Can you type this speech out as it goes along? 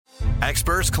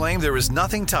Experts claim there is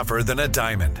nothing tougher than a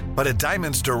diamond. But at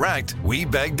Diamonds Direct, we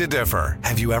beg to differ.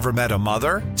 Have you ever met a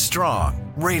mother?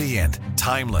 Strong, radiant,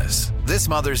 timeless. This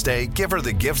Mother's Day, give her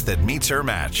the gift that meets her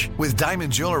match. With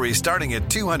diamond jewelry starting at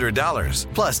 $200.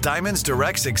 Plus Diamonds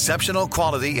Direct's exceptional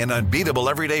quality and unbeatable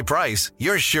everyday price,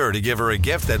 you're sure to give her a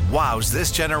gift that wows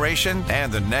this generation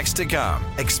and the next to come.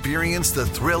 Experience the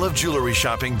thrill of jewelry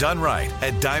shopping done right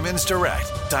at Diamonds Direct.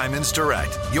 Diamonds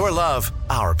Direct. Your love,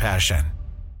 our passion.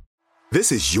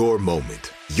 This is your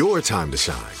moment, your time to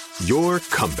shine, your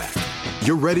comeback.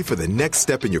 You're ready for the next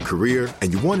step in your career,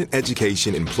 and you want an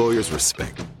education employers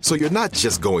respect. So you're not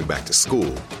just going back to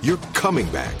school, you're coming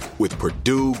back with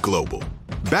Purdue Global.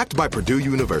 Backed by Purdue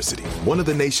University, one of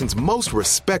the nation's most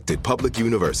respected public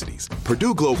universities,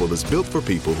 Purdue Global is built for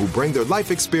people who bring their life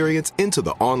experience into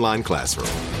the online classroom.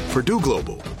 Purdue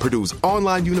Global, Purdue's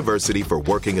online university for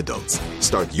working adults.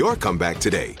 Start your comeback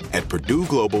today at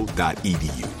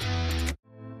purdueglobal.edu.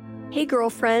 Hey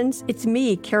girlfriends, it's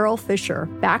me, Carol Fisher,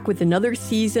 back with another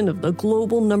season of the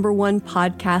global #1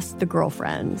 podcast, The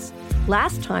Girlfriends.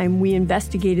 Last time, we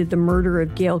investigated the murder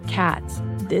of Gail Katz.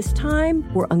 This time,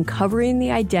 we're uncovering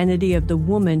the identity of the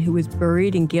woman who was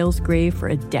buried in Gail's grave for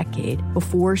a decade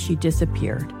before she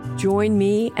disappeared. Join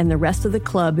me and the rest of the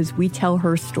club as we tell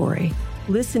her story.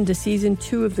 Listen to Season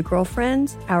 2 of The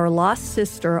Girlfriends, Our Lost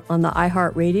Sister on the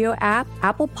iHeartRadio app,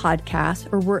 Apple Podcasts,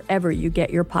 or wherever you get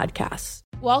your podcasts.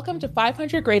 Welcome to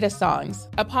 500 Greatest Songs,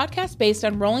 a podcast based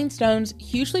on Rolling Stone's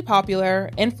hugely popular,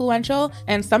 influential,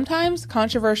 and sometimes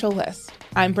controversial list.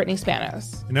 I'm Brittany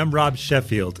Spanos. And I'm Rob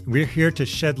Sheffield. We're here to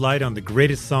shed light on the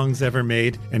greatest songs ever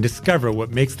made and discover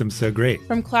what makes them so great.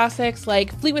 From classics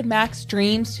like Fleetwood Mac's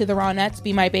Dreams to the Ronettes'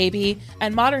 Be My Baby,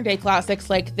 and modern-day classics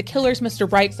like The Killers' Mr.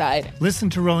 Brightside.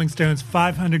 Listen to Rolling Stone's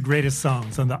 500 Greatest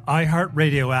Songs on the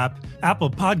iHeartRadio app,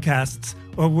 Apple Podcasts,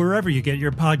 or wherever you get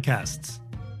your podcasts.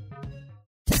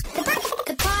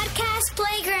 The Podcast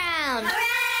Playground!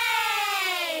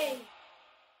 Hooray!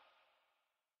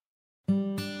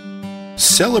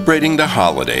 Celebrating the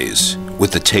holidays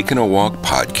with the Takin A Walk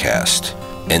Podcast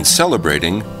and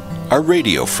celebrating our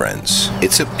radio friends.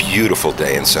 It's a beautiful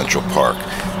day in Central Park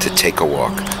to take a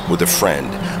walk with a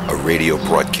friend, a radio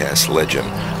broadcast legend,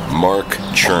 Mark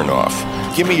Chernoff.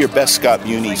 Give me your best Scott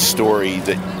Muni story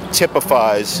that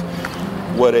typifies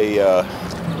what a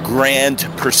grand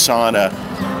persona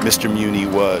Mr. Muni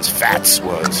was, Fats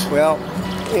was. Well,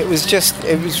 it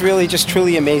was really just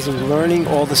truly amazing learning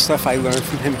all the stuff I learned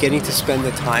from him, getting to spend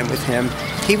the time with him.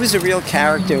 He was a real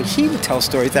character, and he would tell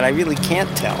stories that I really can't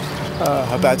tell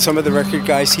about some of the record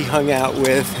guys he hung out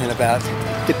with and about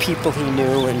the people he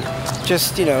knew. And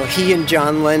just, he and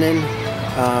John Lennon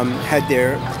had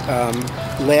their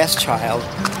last child.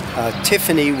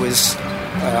 Tiffany was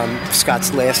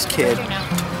Scott's last kid,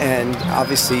 and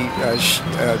obviously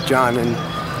John and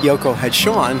Yoko had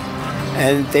Sean,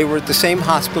 and they were at the same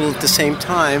hospital at the same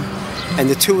time, and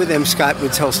the two of them, Scott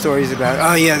would tell stories about,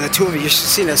 oh yeah, the two of you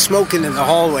seen us smoking in the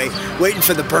hallway, waiting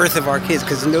for the birth of our kids,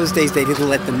 because in those days they didn't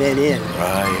let the men in.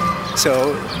 Right.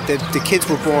 So the kids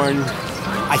were born,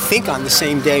 I think, on the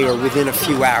same day or within a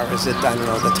few hours. I don't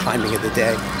know the timing of the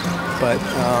day. But,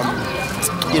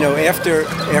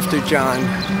 after John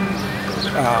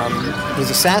was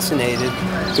assassinated,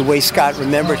 the way Scott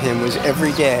remembered him was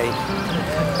every day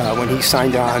when he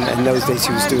signed on. In those days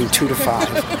he was doing 2 to 5.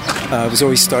 It was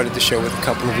always started the show with a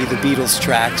couple of either Beatles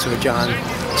tracks or John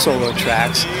solo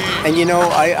tracks. And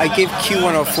I give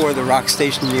Q104, the rock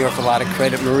station in New York, a lot of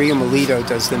credit. Maria Melito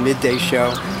does the midday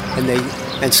show,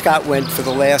 and Scott went for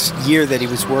the last year that he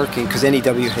was working, because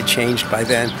NEW had changed by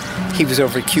then. He was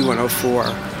over at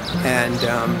Q104,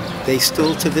 and they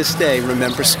still to this day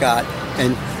remember Scott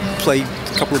and play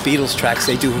a couple of Beatles tracks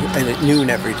they do at noon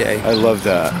every day. I love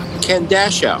that. Ken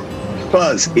Dashow.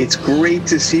 Buzz, it's great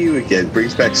to see you again.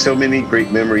 Brings back so many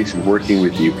great memories of working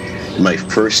with you. My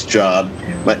first job,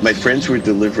 my friends were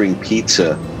delivering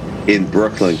pizza in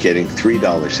Brooklyn, getting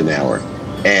 $3 an hour.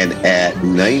 And at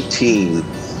 19,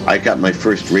 I got my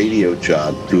first radio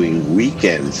job doing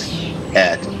weekends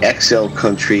at XL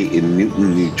Country in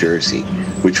Newton, New Jersey,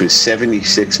 which was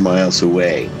 76 miles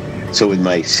away. So in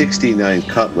my 69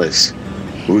 Cutlass,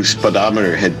 whose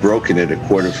speedometer had broken at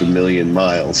 250,000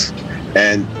 miles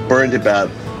and burned about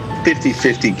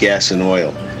 50-50 gas and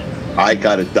oil, I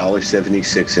got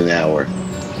 $1.76 an hour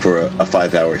for a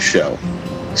 5-hour show.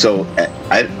 So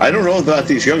I don't know about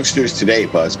these youngsters today,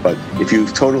 Buzz, but if you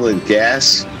total in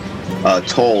gas,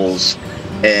 tolls,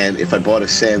 and if I bought a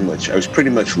sandwich, I was pretty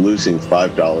much losing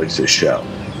 $5 a show.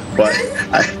 But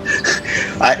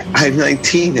I'm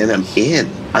 19 and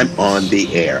I'm on the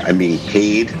air. I'm being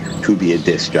paid to to be a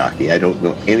disc jockey. I don't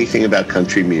know anything about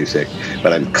country music,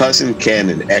 but I'm Cousin Ken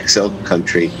in XL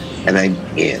Country, and I'm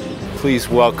in. Please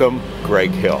welcome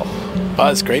Greg Hill.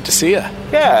 It's great to see you.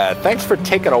 Yeah, thanks for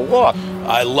taking a walk.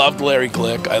 I loved Larry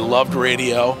Glick. I loved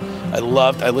radio.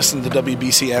 I listened to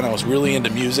WBCN. I was really into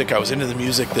music. I was into the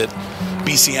music that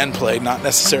BCN played, not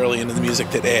necessarily into the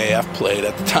music that AAF played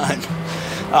at the time.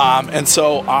 And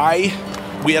so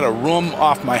we had a room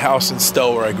off my house in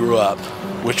Stowe where I grew up,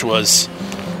 which was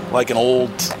like an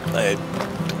old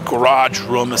garage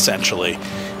room essentially.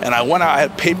 And I went out, I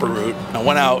had paper route. I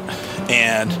went out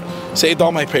and saved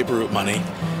all my paper route money,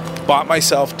 bought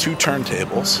myself 2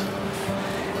 turntables,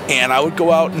 and I would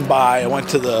go out and I went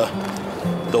to the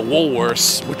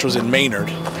Woolworths, which was in Maynard,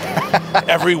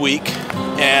 every week,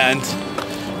 and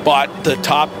bought the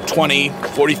top 20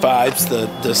 45s,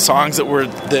 the songs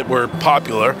that were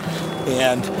popular,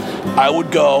 and I would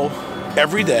go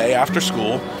every day after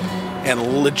school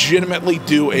and legitimately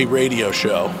do a radio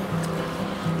show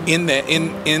in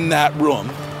that room,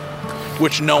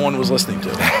 which no one was listening to.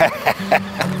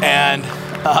 And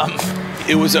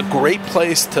it was a great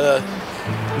place to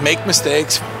make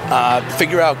mistakes,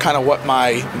 figure out kind of what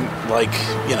my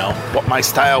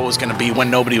style was going to be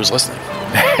when nobody was listening.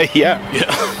 Yeah.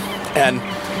 And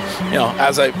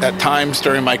as at times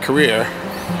during my career,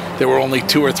 there were only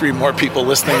 2 or 3 more people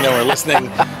listening than were listening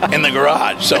in the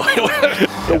garage. So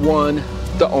the one,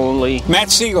 the only Matt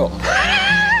Siegel,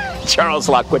 Charles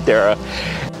Laquadera.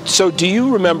 So do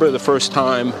you remember the first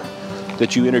time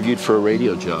that you interviewed for a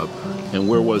radio job, and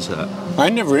where was that? I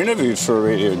never interviewed for a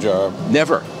radio job.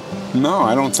 Never? No,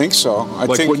 I don't think so. I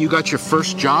think when you got your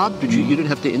first job, you didn't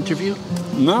have to interview?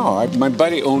 No, my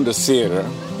buddy owned a theater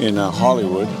in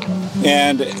Hollywood,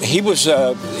 and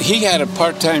he had a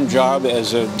part-time job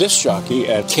as a disc jockey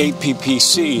at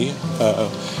KPPC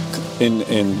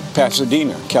in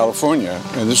Pasadena, California.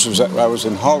 And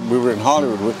we were in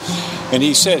Hollywood, and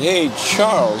he said, "Hey,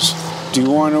 Charles, do you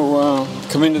want to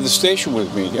come into the station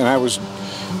with me?" And I was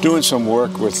doing some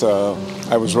work with.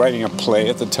 I was writing a play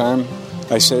at the time.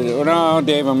 I said, "Oh, no,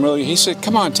 Dave, He said,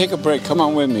 "Come on, take a break. Come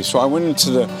on with me." So I went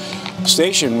into the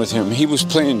station with him. He was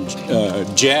playing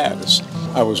jazz.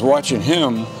 I was watching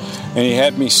him, and he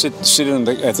had me sit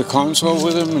at the console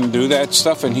with him and do that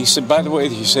stuff. And he said, "By the way,"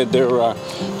 he said,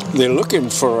 they're looking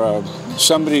for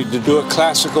somebody to do a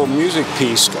classical music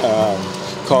piece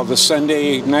called the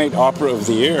Sunday Night Opera of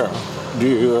the Year.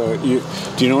 Do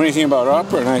you know anything about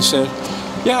opera?" And I said,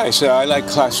 "Yeah." I said, "I like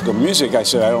classical music." I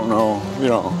said, "I don't know,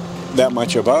 that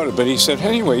much about it." But he said,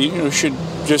 "Anyway, you should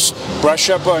just brush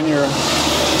up on your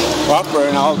opera,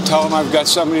 and I'll tell him I've got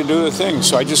somebody to do the thing."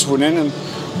 So I just went in and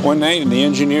one night, and the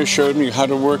engineer showed me how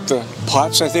to work the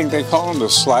pots, I think they call them, the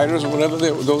sliders or whatever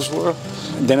those were.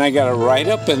 And then I got a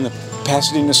write-up in the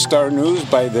Pasadena Star-News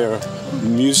by their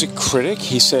music critic.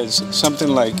 He says something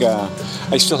like,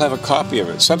 I still have a copy of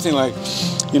it, something like,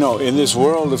 "In this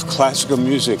world of classical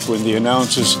music, when the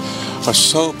announcers are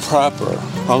so proper,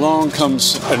 along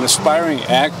comes an aspiring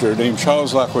actor named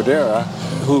Charles Laquadera,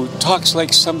 who talks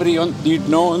like somebody you'd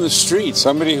know on the street,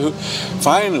 somebody who,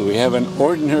 finally, we have an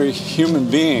ordinary human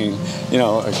being,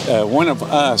 one of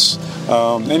us."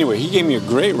 Anyway, he gave me a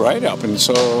great write-up, and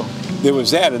so there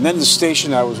was that. And then the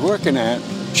station I was working at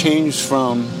changed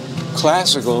from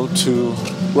classical to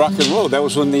rock and roll. That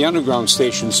was when the underground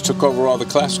stations took over all the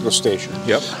classical stations.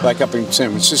 Yep. Like up in San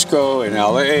Francisco, in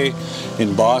LA,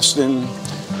 in Boston.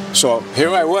 So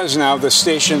here I was now, the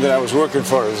station that I was working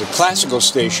for was a classical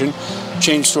station,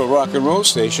 changed to a rock and roll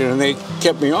station, and they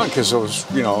kept me on because I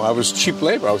was cheap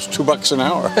labor. I was $2 an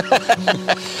hour.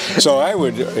 So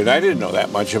and I didn't know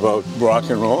that much about rock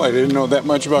and roll. I didn't know that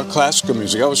much about classical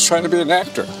music. I was trying to be an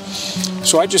actor.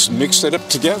 So I just mixed it up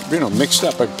together,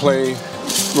 I'd play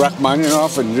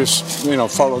Rachmaninoff and just,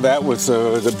 follow that with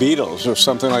the Beatles or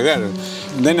something like that.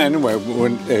 And then anyway,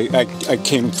 when I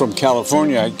came from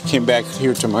California, I came back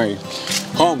here to my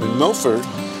home in Milford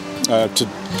to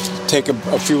take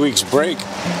a few weeks break.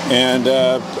 And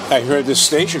I heard this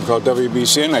station called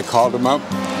WBCN. I called him up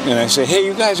and I said, "Hey,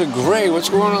 you guys are great. What's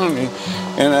going on?"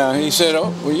 And he said,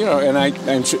 "Oh, well,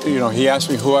 and he asked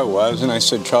me who I was, and I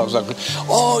said, Charles Laquadera.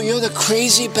 "Oh, you're the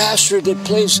crazy bastard that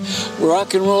plays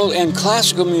rock and roll and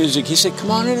classical music." He said,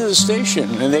 "Come on into the station."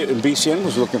 And BCN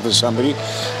was looking for somebody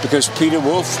because Peter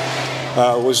Wolf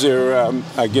was their,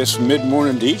 I guess,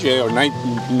 mid-morning DJ or night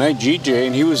DJ,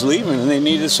 and he was leaving, and they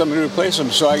needed somebody to replace him.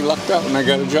 So I lucked out, and I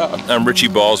got a job. I'm Richie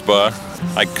Ballsbaugh.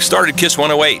 I started KISS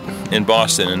 108 in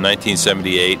Boston in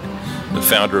 1978. the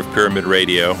founder of Pyramid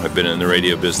Radio. I've been in the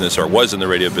radio business, or was in the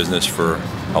radio business, for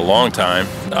a long time.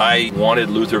 I wanted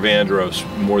Luther Vandross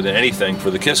more than anything for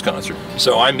the Kiss concert.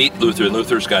 So I meet Luther, and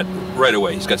Luther's got, right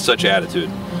away, he's got such attitude.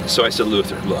 So I said,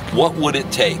 Luther, look, what would it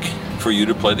take for you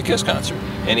to play the Kiss concert?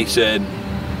 And he said,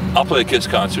 I'll play the Kiss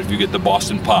concert if you get the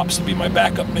Boston Pops to be my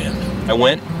backup band. I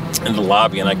went in the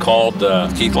lobby and I called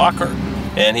Keith Lockhart,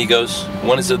 and he goes,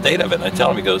 when is the date of it? And I tell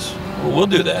him, he goes, well, we'll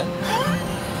do that.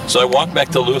 So I walked back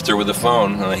to Luther with the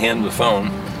phone, and I hand him the phone.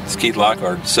 It's Keith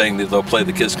Lockhart saying that they'll play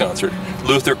the Kiss concert.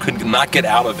 Luther could not get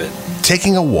out of it.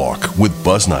 Taking a Walk with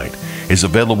Buzz Knight is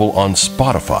available on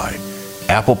Spotify,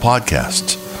 Apple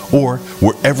Podcasts, or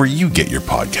wherever you get your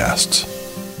podcasts.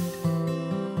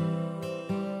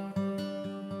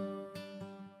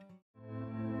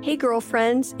 Hey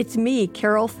girlfriends, it's me,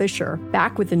 Carol Fisher,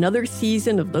 back with another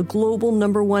season of the global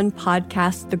 #1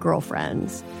 podcast, The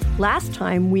Girlfriends. Last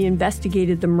time, we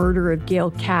investigated the murder of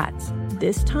Gail Katz.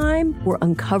 This time, we're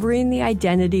uncovering the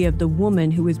identity of the woman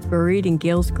who was buried in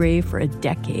Gail's grave for a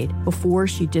decade before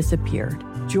she disappeared.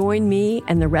 Join me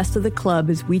and the rest of the club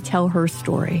as we tell her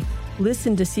story.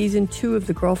 Listen to Season 2 of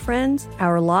The Girlfriends,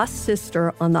 Our Lost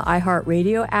Sister, on the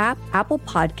iHeartRadio app, Apple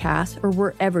Podcasts, or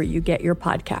wherever you get your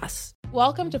podcasts.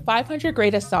 Welcome to 500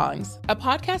 Greatest Songs, a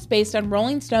podcast based on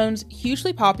Rolling Stone's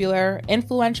hugely popular,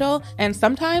 influential, and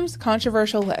sometimes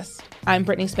controversial list. I'm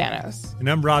Brittany Spanos. And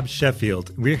I'm Rob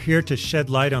Sheffield. We're here to shed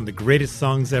light on the greatest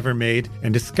songs ever made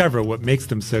and discover what makes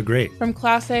them so great. From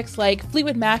classics like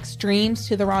Fleetwood Mac's Dreams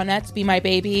to the Ronettes' Be My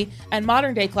Baby, and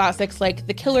modern-day classics like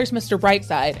The Killer's Mr.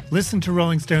 Brightside. Listen to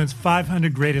Rolling Stone's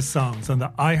 500 Greatest Songs on the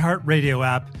iHeartRadio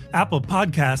app, Apple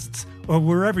Podcasts, or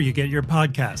wherever you get your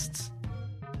podcasts.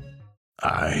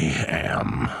 I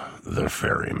am the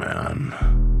ferryman.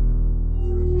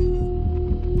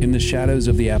 In the shadows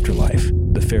of the afterlife,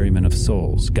 the ferryman of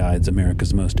souls guides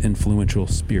America's most influential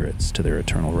spirits to their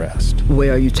eternal rest.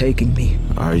 Where are you taking me?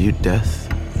 Are you death?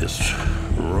 This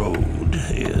road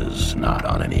is not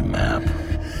on any map.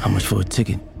 How much for a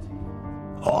ticket?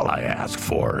 All I ask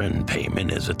for in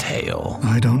payment is a tale.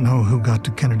 I don't know who got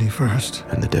to Kennedy first.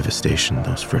 And the devastation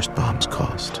those first bombs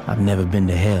caused. I've never been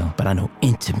to hell, but I know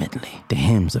intimately the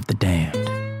hymns of the damned.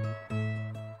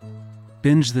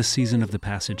 Binge this season of The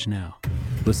Passage now.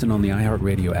 Listen on the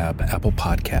iHeartRadio app, Apple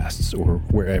Podcasts, or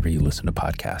wherever you listen to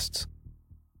podcasts.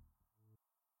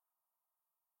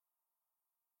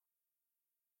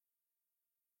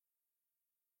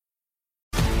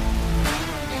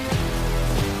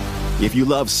 If you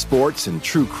love sports and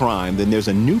true crime, then there's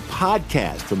a new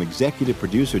podcast from executive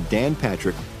producer Dan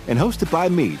Patrick and hosted by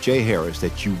me, Jay Harris,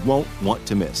 that you won't want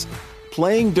to miss.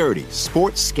 Playing Dirty: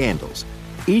 Sports Scandals.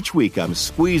 Each week, I'm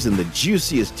squeezing the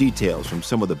juiciest details from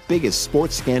some of the biggest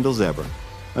sports scandals ever.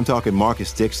 I'm talking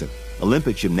Marcus Dixon,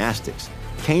 Olympic gymnastics,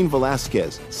 Cain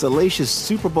Velasquez, salacious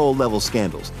Super Bowl-level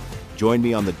scandals. Join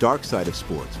me on the dark side of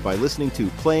sports by listening to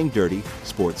Playing Dirty: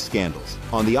 Sports Scandals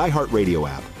on the iHeartRadio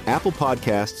app, Apple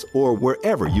Podcasts, or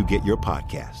wherever you get your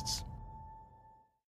podcasts.